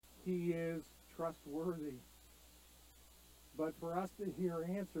He is trustworthy. But for us to hear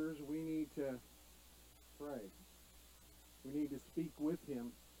answers, we need to pray. We need to speak with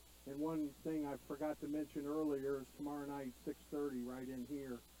him. And one thing I forgot to mention earlier is tomorrow night, 6:30, right in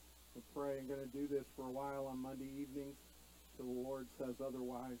here. We'll pray. I'm going to do this for a while on Monday evenings till the Lord says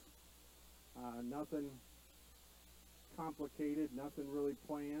otherwise. Nothing complicated, nothing really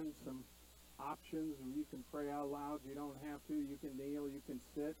planned. Some options where you can pray out loud. You don't have to. You can kneel, you can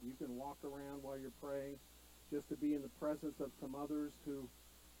sit, you can walk around while you're praying, just to be in the presence of some others who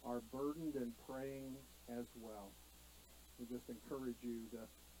are burdened and praying as well. We just encourage you. The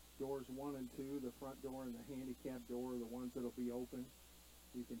doors 1 and 2, the front door and the handicap door, are the ones that'll be open.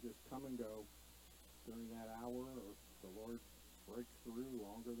 You can just come and go during that hour, or the Lord breaks through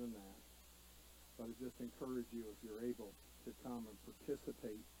longer than that. But I just encourage you, if you're able, to come and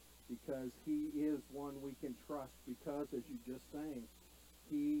participate, because he is one we can trust, because, as you just sang,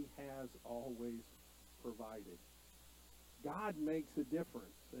 he has always provided. God makes a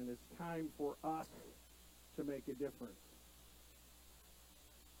difference, and it's time for us to make a difference.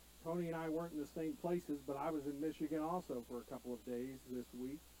 Tony and I weren't in the same places, but I was in Michigan also for a couple of days this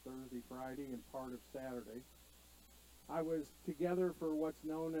week, Thursday, Friday, and part of Saturday. I was together for what's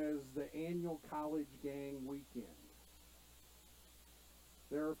known as the annual College Gang Weekend.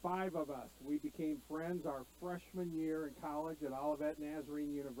 There are 5 of us. We became friends our freshman year in college at Olivet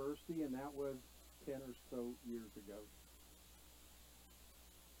Nazarene University, and that was 10 or so years ago,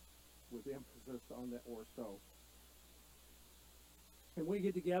 with emphasis on the or so. And we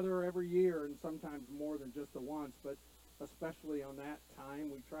get together every year, and sometimes more than just the once, but especially on that time,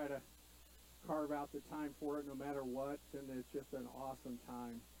 we try to carve out the time for it no matter what, and it's just an awesome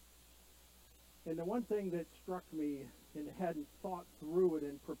time. And the one thing that struck me, and hadn't thought through it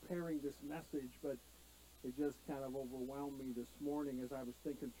in preparing this message, but it just kind of overwhelmed me this morning as I was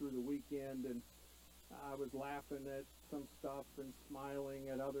thinking through the weekend, and I was laughing at some stuff and smiling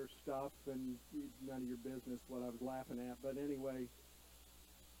at other stuff, and none of your business what I was laughing at. But anyway,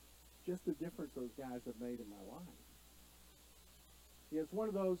 just the difference those guys have made in my life. Yeah, it's one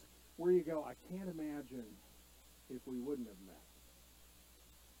of those where you go, I can't imagine if we wouldn't have met.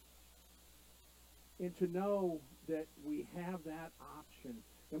 And to know that we have that option,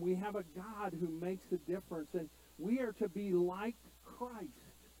 and we have a God who makes a difference, and we are to be like Christ,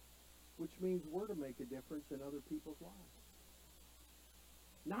 which means we're to make a difference in other people's lives.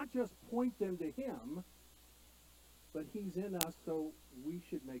 Not just point them to him, but he's in us, so we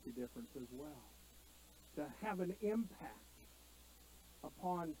should make a difference as well. To have an impact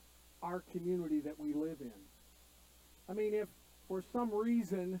upon our community that we live in. I mean, if for some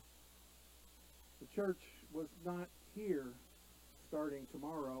reason the church was not here starting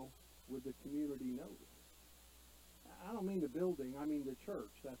tomorrow, would the community notice? I don't mean the building, I mean the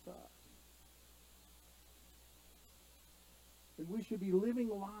church. That's us. And we should be living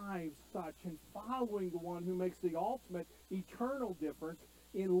lives such and following the one who makes the ultimate eternal difference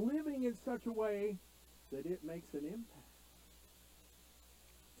in living in such a way that it makes an impact.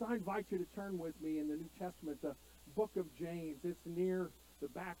 So I invite you to turn with me in the New Testament, the book of James. It's near the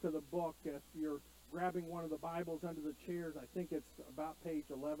back of the book. If you're grabbing one of the Bibles under the chairs, I think it's about page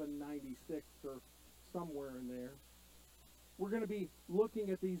 1196 or somewhere in there. We're going to be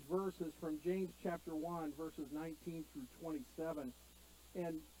looking at these verses from James chapter 1, verses 19 through 27.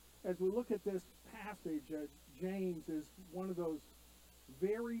 And as we look at this passage, James is one of those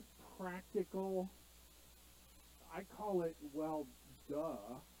very practical, I call it, well,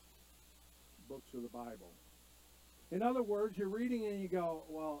 duh, books of the Bible. In other words, you're reading and you go,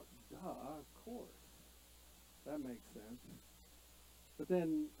 well, duh, of course. That makes sense. But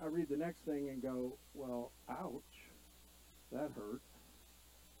then I read the next thing and go, well, ouch. That hurt.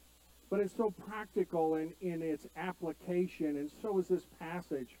 But it's so practical in its application, and so is this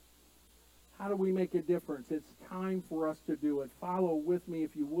passage. How do we make a difference? It's time for us to do it. Follow with me,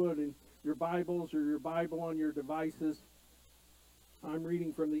 if you would, in your Bibles or your Bible on your devices. I'm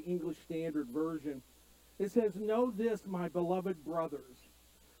reading from the English Standard Version. It says, "Know this, my beloved brothers.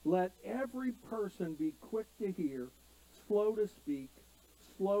 Let every person be quick to hear, slow to speak,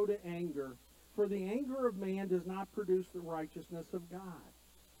 slow to anger. For the anger of man does not produce the righteousness of God.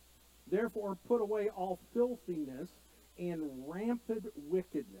 Therefore, put away all filthiness and rampant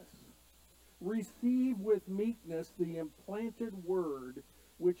wickedness. Receive with meekness the implanted word,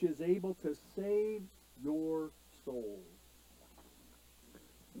 which is able to save your souls.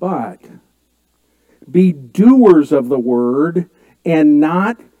 But be doers of the word, and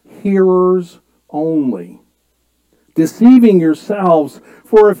not hearers only, deceiving yourselves.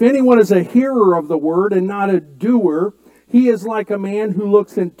 For if anyone is a hearer of the word and not a doer, He is like a man who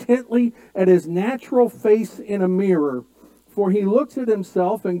looks intently at his natural face in a mirror, for he looks at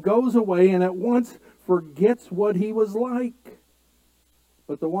himself and goes away and at once forgets what he was like.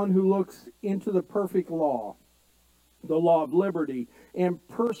 But the one who looks into the perfect law, the law of liberty, and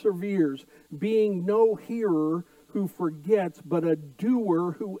perseveres, being no hearer who forgets, but a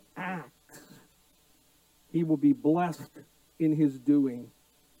doer who acts, he will be blessed in his doing.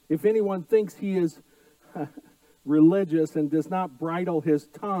 If anyone thinks he is religious and does not bridle his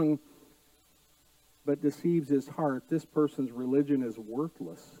tongue, but deceives his heart, this person's religion is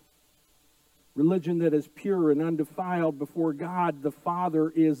worthless. Religion that is pure and undefiled before God the Father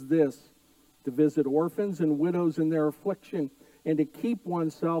is this: to visit orphans and widows in their affliction, and to keep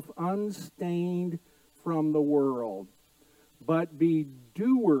oneself unstained from the world. But be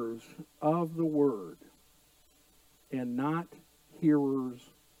doers of the word, and not hearers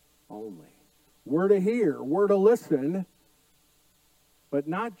only. We're to hear, we're to listen, but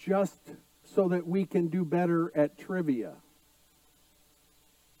not just so that we can do better at trivia,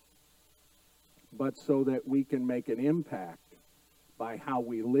 but so that we can make an impact by how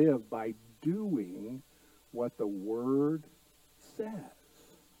we live, by doing what the Word says.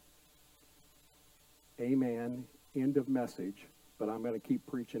 Amen. End of message, but I'm going to keep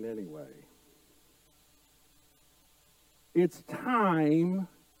preaching anyway. It's time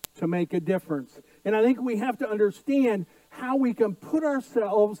to make a difference. And I think we have to understand how we can put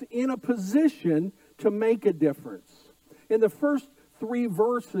ourselves in a position to make a difference. In the first 3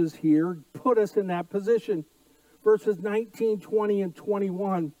 verses here put us in that position. Verses 19, 20, and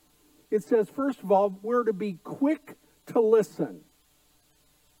 21. It says, first of all, we're to be quick to listen.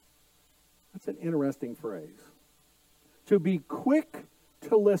 That's an interesting phrase. To be quick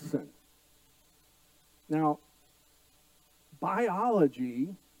to listen. Now,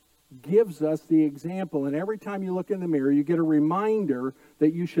 biology gives us the example, and every time you look in the mirror, you get a reminder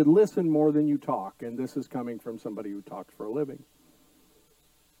that you should listen more than you talk. And this is coming from somebody who talks for a living.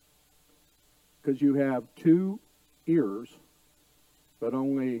 Because you have 2 ears, but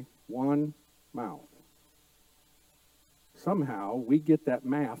only 1 mouth. Somehow, we get that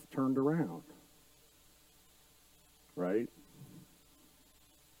math turned around. Right?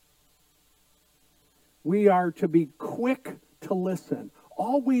 We are to be quick to listen.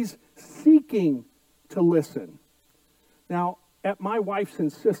 Always seeking to listen. Now, at my wife's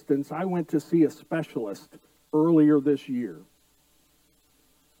insistence, I went to see a specialist earlier this year.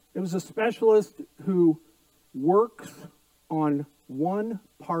 It was a specialist who works on one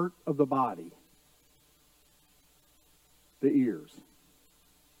part of the body, the ears,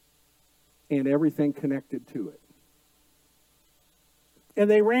 and everything connected to it. And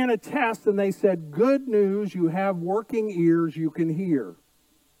they ran a test and they said, good news, you have working ears, you can hear.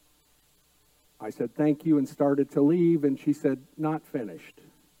 I said, thank you, and started to leave, and she said, not finished.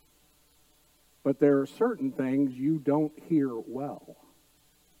 But there are certain things you don't hear well.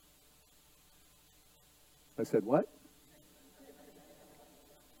 I said, what?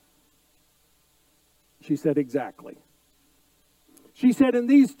 She said, exactly. She said, in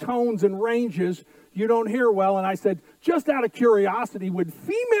these tones and ranges, you don't hear well. And I said, just out of curiosity, would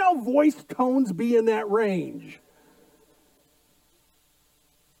female voice tones be in that range?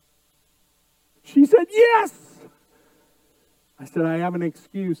 She said, yes. I said, I have an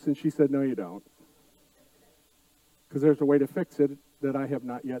excuse. And she said, no, you don't. Because there's a way to fix it that I have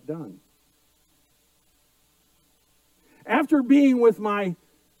not yet done. After being with my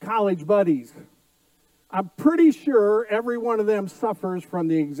college buddies, I'm pretty sure every one of them suffers from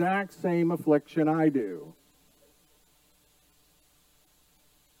the exact same affliction I do.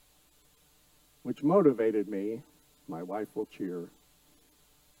 Which motivated me, my wife will cheer,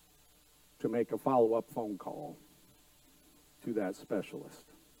 to make a follow-up phone call to that specialist,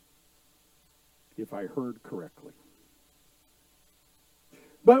 if I heard correctly.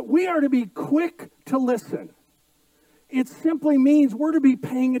 But we are to be quick to listen. It simply means we're to be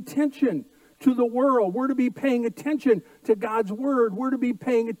paying attention to the world. We're to be paying attention to God's word. We're to be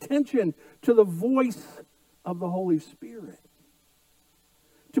paying attention to the voice of the Holy Spirit.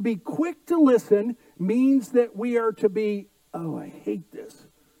 To be quick to listen means that we are to be, oh, I hate this,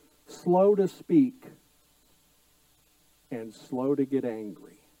 slow to speak and slow to get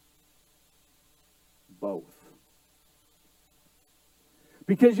angry. Both.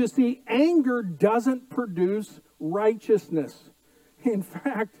 Because you see, anger doesn't produce righteousness. In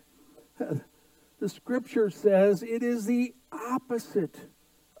fact, the scripture says it is the opposite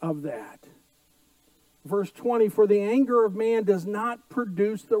of that. Verse 20, for the anger of man does not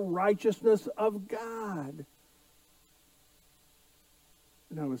produce the righteousness of God.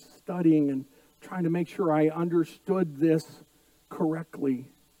 And I was studying and trying to make sure I understood this correctly.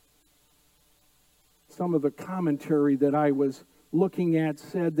 Some of the commentary that I was looking at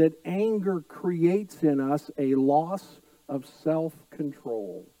said that anger creates in us a loss of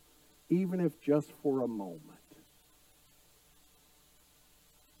self-control, even if just for a moment.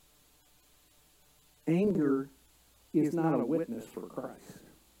 Anger is not a witness for Christ.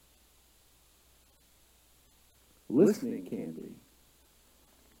 Listening can be.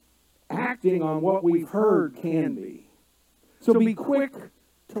 Acting on what we've heard can be. So be quick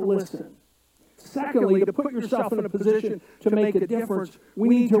to listen. Secondly, to put yourself in a position to make a difference, we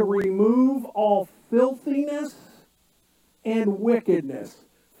need to remove all filthiness and wickedness.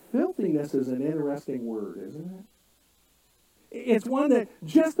 Filthiness is an interesting word, isn't it? It's one that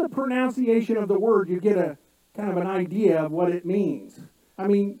just the pronunciation of the word, you get a kind of an idea of what it means. I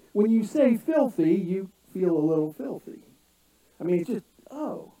mean, when you say filthy, you feel a little filthy. I mean, it's just,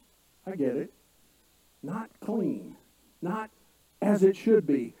 oh, I get it. Not clean. Not as it should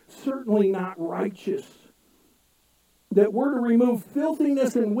be. Certainly not righteous. That we're to remove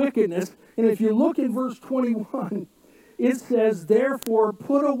filthiness and wickedness. And if you look in verse 21, it says, therefore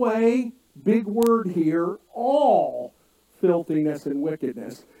put away, big word here, all filthiness and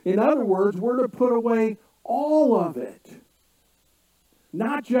wickedness. In other words, we're to put away all of it.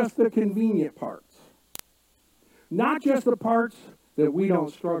 Not just the convenient parts. Not just the parts that we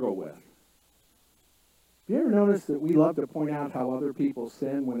don't struggle with. Have you ever noticed that we love to point out how other people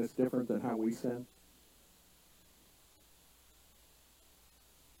sin when it's different than how we sin?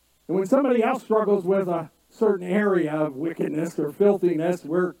 And when somebody else struggles with a certain area of wickedness or filthiness,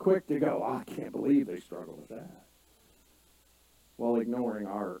 we're quick to go, oh, I can't believe they struggle with that, while ignoring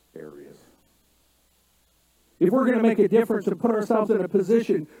our areas. If we're going to make a difference and put ourselves in a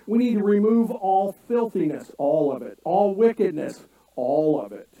position, we need to remove all filthiness, all of it, all wickedness, all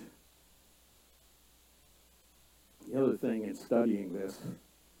of it. The other thing in studying this,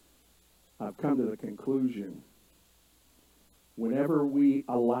 I've come to the conclusion, whenever we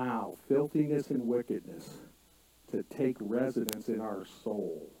allow filthiness and wickedness to take residence in our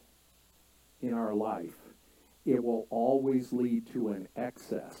soul, in our life, it will always lead to an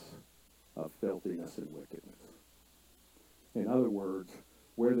excess of filthiness and wickedness. In other words,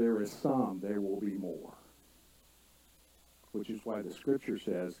 where there is some, there will be more. Which is why the scripture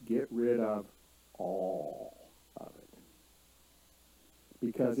says, get rid of all of it.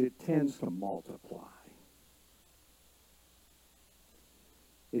 Because it tends to multiply.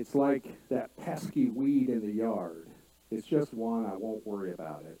 It's like that pesky weed in the yard. It's just one, I won't worry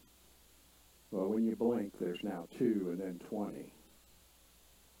about it. Well, when you blink, there's now 2 and then 20.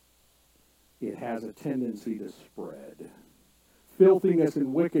 It has a tendency to spread. Filthiness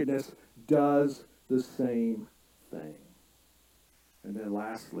and wickedness does the same thing. And then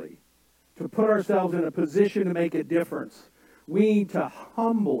lastly, to put ourselves in a position to make a difference, we need to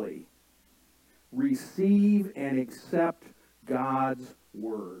humbly receive and accept God's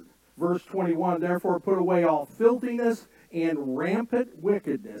word. Verse 21, therefore put away all filthiness and rampant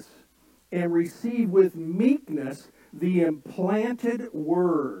wickedness, and receive with meekness the implanted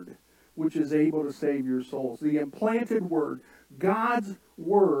word, which is able to save your souls. The implanted word, God's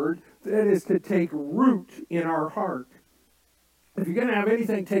word, that is to take root in our heart. If you're going to have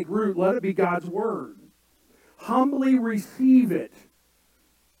anything take root, let it be God's word. Humbly receive it,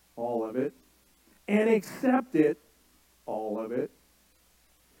 all of it, and accept it, all of it.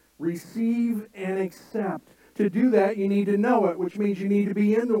 Receive and accept. To do that, you need to know it, which means you need to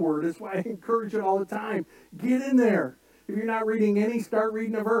be in the Word. That's why I encourage it all the time. Get in there. If you're not reading any, start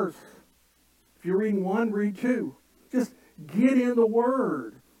reading a verse. If you're reading 1, read 2. Just get in the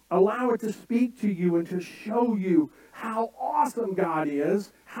Word. Allow it to speak to you and to show you how awesome God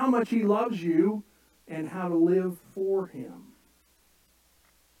is, how much He loves you, and how to live for Him.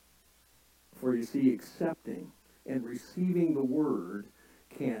 For you see, accepting and receiving the Word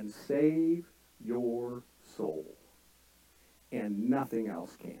can save your soul. And nothing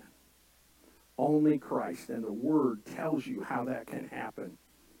else can. Only Christ and the Word tells you how that can happen.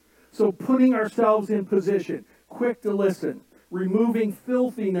 So putting ourselves in position, quick to listen, removing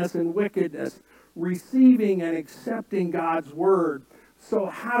filthiness and wickedness, receiving and accepting God's Word. So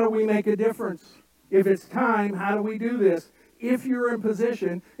how do we make a difference? If it's time, how do we do this? If you're in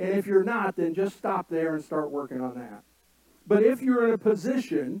position, and if you're not, then just stop there and start working on that. But if you're in a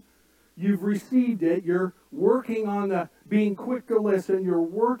position, you've received it, you're working on the being quick to listen, you're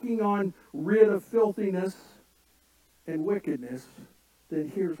working on rid of filthiness and wickedness,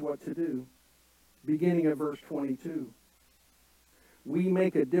 then here's what to do. Beginning at verse 22. We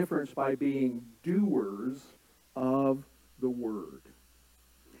make a difference by being doers of the word.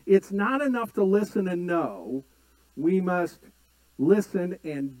 It's not enough to listen and know. We must listen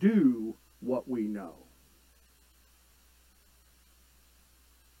and do what we know.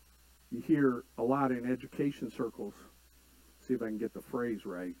 You hear a lot in education circles, see if I can get the phrase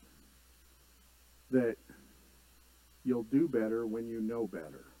right, that you'll do better when you know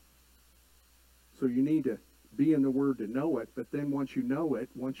better. So you need to be in the Word to know it, but then once you know it,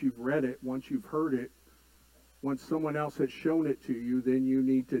 once you've read it, once you've heard it, once someone else has shown it to you, then you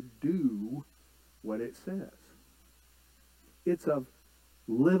need to do what it says. It's of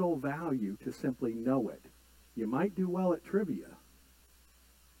little value to simply know it. You might do well at trivia,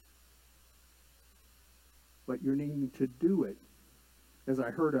 but you're needing to do it. As I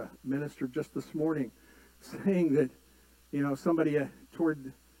heard a minister just this morning saying that, somebody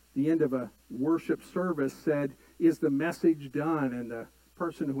toward the end of a worship service said, "Is the message done?" And the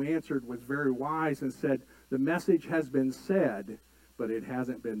person who answered was very wise and said, "The message has been said, but it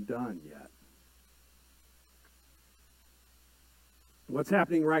hasn't been done yet." What's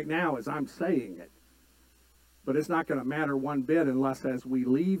happening right now is I'm saying it, but it's not going to matter one bit unless as we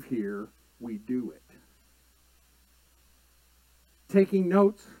leave here, we do it. Taking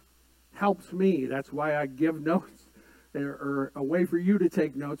notes helps me. That's why I give notes, or a way for you to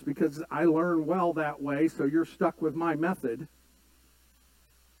take notes, because I learn well that way, so you're stuck with my method.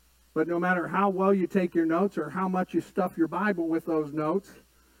 But no matter how well you take your notes or how much you stuff your Bible with those notes,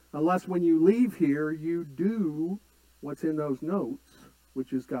 unless when you leave here you do what's in those notes,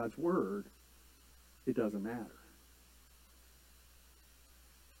 which is God's Word, it doesn't matter.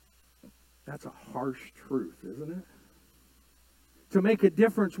 That's a harsh truth, isn't it? To make a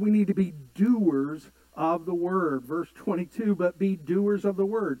difference, we need to be doers of the Word. Verse 22, but be doers of the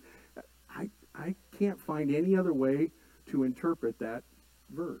Word. I can't find any other way to interpret that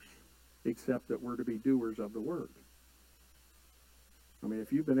verse except that we're to be doers of the Word. I mean,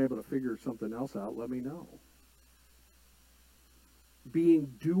 if you've been able to figure something else out, let me know.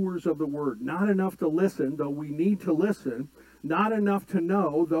 Being doers of the Word. Not enough to listen, though we need to listen. Not enough to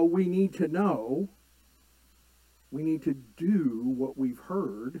know, though we need to know. We need to do what we've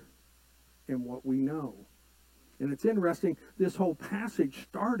heard and what we know. And it's interesting, this whole passage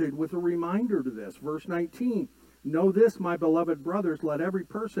started with a reminder to this. Verse 19, know this, my beloved brothers, let every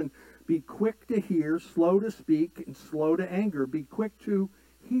person be quick to hear, slow to speak, and slow to anger. Be quick to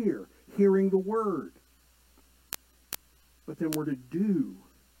hear, hearing the word. But then we're to do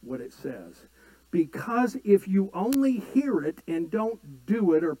what it says. Because if you only hear it and don't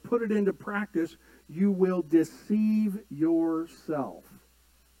do it or put it into practice, you will deceive yourself.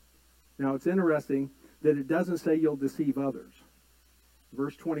 Now, it's interesting that it doesn't say you'll deceive others.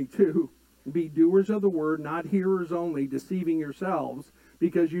 Verse 22, be doers of the word, not hearers only, deceiving yourselves,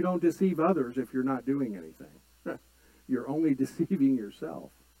 because you don't deceive others if you're not doing anything. You're only deceiving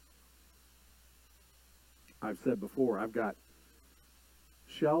yourself. I've said before, I've got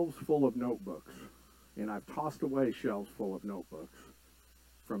shelves full of notebooks, and I've tossed away shelves full of notebooks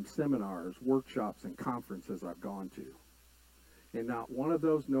from seminars, workshops, and conferences I've gone to. And not one of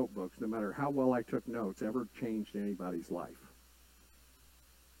those notebooks, no matter how well I took notes, ever changed anybody's life.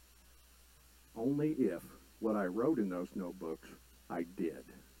 Only if what I wrote in those notebooks, I did.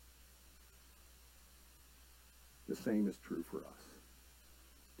 The same is true for us.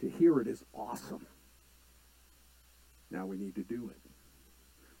 To hear it is awesome. Now we need to do it.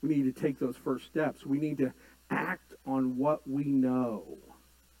 We need to take those first steps. We need to act on what we know.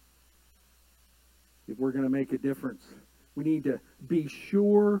 If we're going to make a difference, we need to be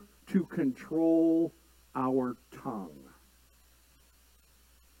sure to control our tongue.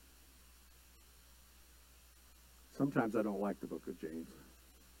 Sometimes I don't like the book of James.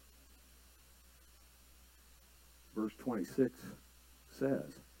 Verse 26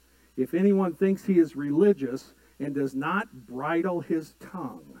 says, if anyone thinks he is religious and does not bridle his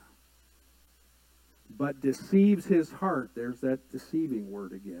tongue, but deceives his heart, there's that deceiving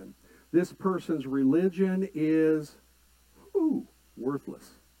word again, this person's religion is worthless.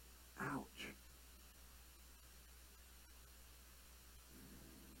 Ouch.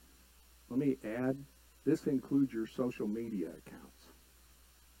 Let me add, this includes your social media accounts.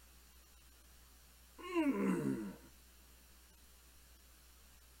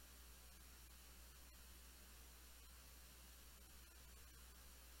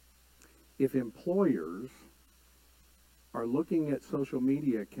 If employers are looking at social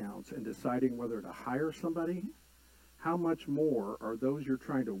media accounts and deciding whether to hire somebody, how much more are those you're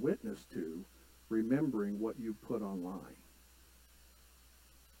trying to witness to remembering what you put online?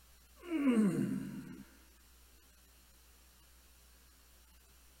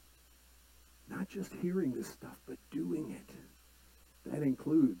 Not just hearing this stuff, but doing it. That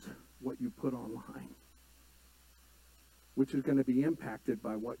includes what you put online, which is going to be impacted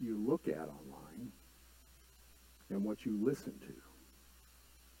by what you look at online and what you listen to.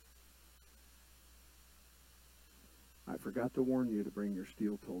 I forgot to warn you to bring your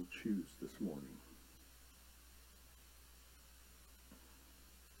steel-toed shoes this morning.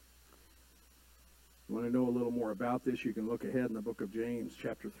 You want to know a little more about this, you can look ahead in the book of James.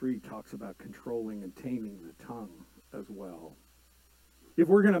 Chapter 3 talks about controlling and taming the tongue as well. If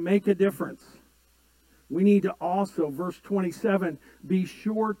we're going to make a difference, we need to also, verse 27, be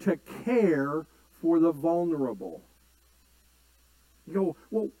sure to care for the vulnerable. You go,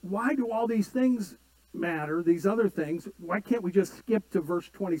 well, why do all these things matter, these other things? Why can't we just skip to verse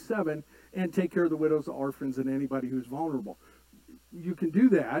 27 and take care of the widows, the orphans, and anybody who's vulnerable? You can do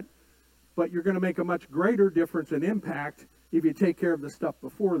that, but you're going to make a much greater difference and impact if you take care of the stuff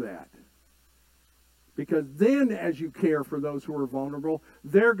before that. Because then as you care for those who are vulnerable,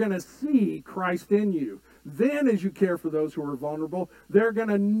 they're going to see Christ in you. Then as you care for those who are vulnerable, they're going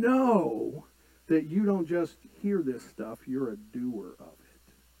to know that you don't just hear this stuff, you're a doer of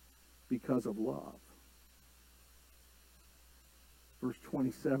it because of love. Verse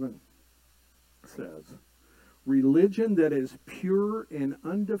 27 says, religion that is pure and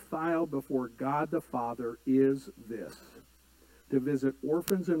undefiled before God the Father is this: to visit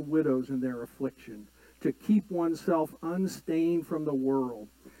orphans and widows in their affliction, to keep oneself unstained from the world.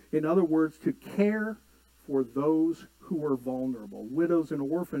 In other words, to care for those who are vulnerable. Widows and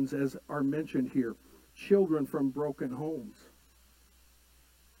orphans, as are mentioned here, children from broken homes,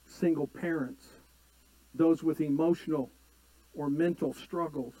 single parents, those with emotional or mental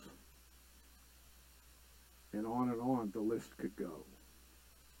struggles, and on the list could go.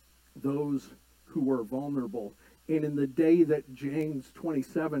 Those who are vulnerable. And in the day that James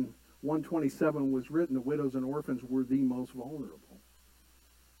 1:27 was written, the widows and orphans were the most vulnerable.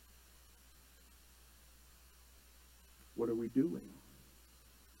 What are we doing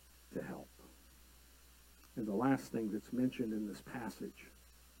to help? And the last thing that's mentioned in this passage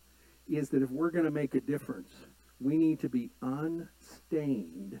is that if we're going to make a difference, we need to be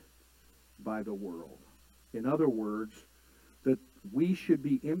unstained by the world. In other words, that we should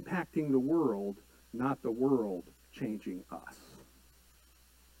be impacting the world, not the world changing us.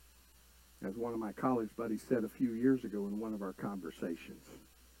 As one of my college buddies said a few years ago in one of our conversations,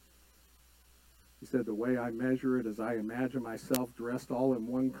 he said, the way I measure it is I imagine myself dressed all in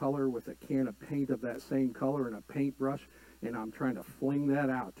one color with a can of paint of that same color and a paintbrush, and I'm trying to fling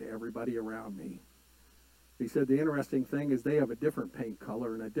that out to everybody around me. He said the interesting thing is they have a different paint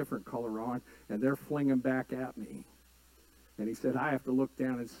color and a different color on, and they're flinging back at me. And he said, I have to look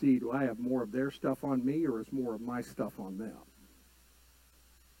down and see, do I have more of their stuff on me or is more of my stuff on them?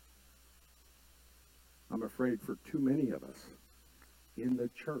 I'm afraid for too many of us in the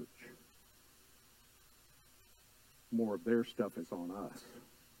church, more of their stuff is on us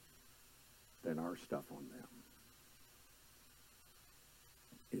than our stuff on them.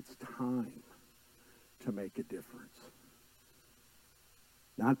 It's time to make a difference.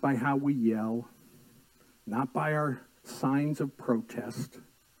 Not by how we yell, not by our signs of protest,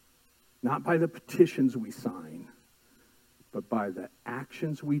 not by the petitions we sign, but by the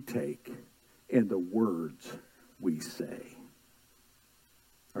actions we take and the words we say.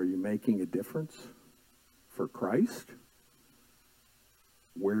 Are you making a difference for Christ?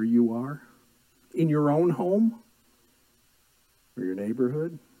 Where you are? In your own home? Or your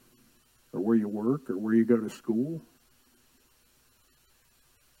neighborhood? Or where you work? Or where you go to school?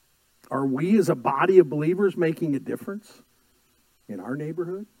 Are we as a body of believers making a difference in our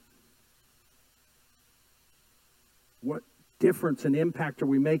neighborhood? What difference and impact are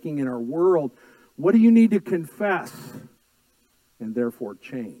we making in our world? What do you need to confess and therefore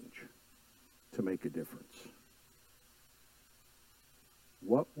change to make a difference?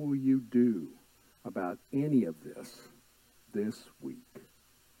 What will you do about any of this week?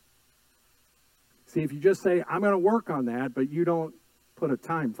 See, if you just say, I'm going to work on that, but you don't put a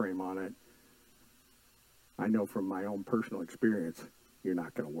time frame on it, I know from my own personal experience, you're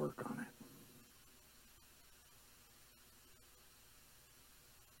not going to work on it.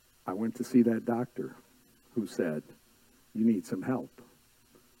 I went to see that doctor who said, you need some help.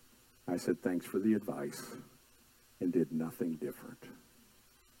 I said, thanks for the advice, and did nothing different.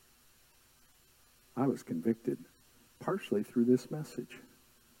 I was convicted partially through this message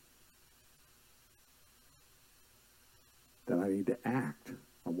that I need to act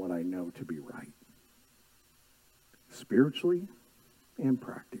on what I know to be right, spiritually and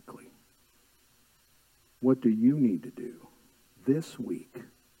practically. What do you need to do this week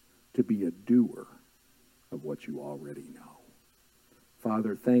to be a doer of what you already know?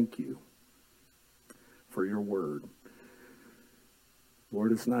 Father, thank you for your word.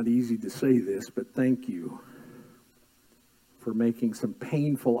 Lord, it's not easy to say this, but thank you for making some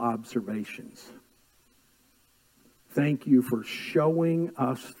painful observations. Thank you for showing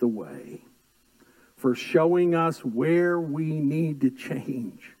us the way, for showing us where we need to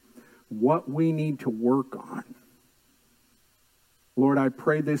change, what we need to work on. Lord, I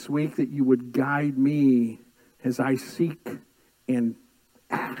pray this week that you would guide me as I seek and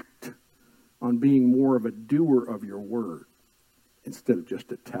act on being more of a doer of your word instead of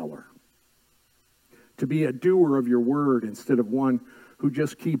just a teller. To be a doer of your word instead of one who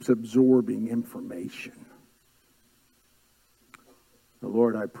just keeps absorbing information.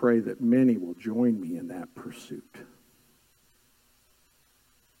 Lord, I pray that many will join me in that pursuit.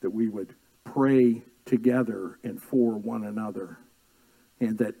 That we would pray together and for one another.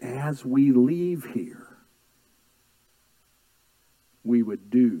 And that as we leave here, we would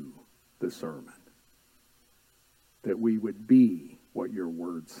do the sermon. That we would be what your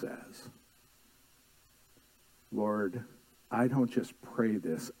word says. Lord, I don't just pray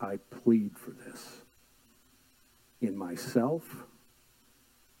this, I plead for this. In myself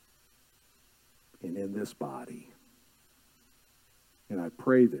and in this body. And I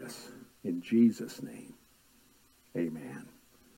pray this in Jesus' name. Amen.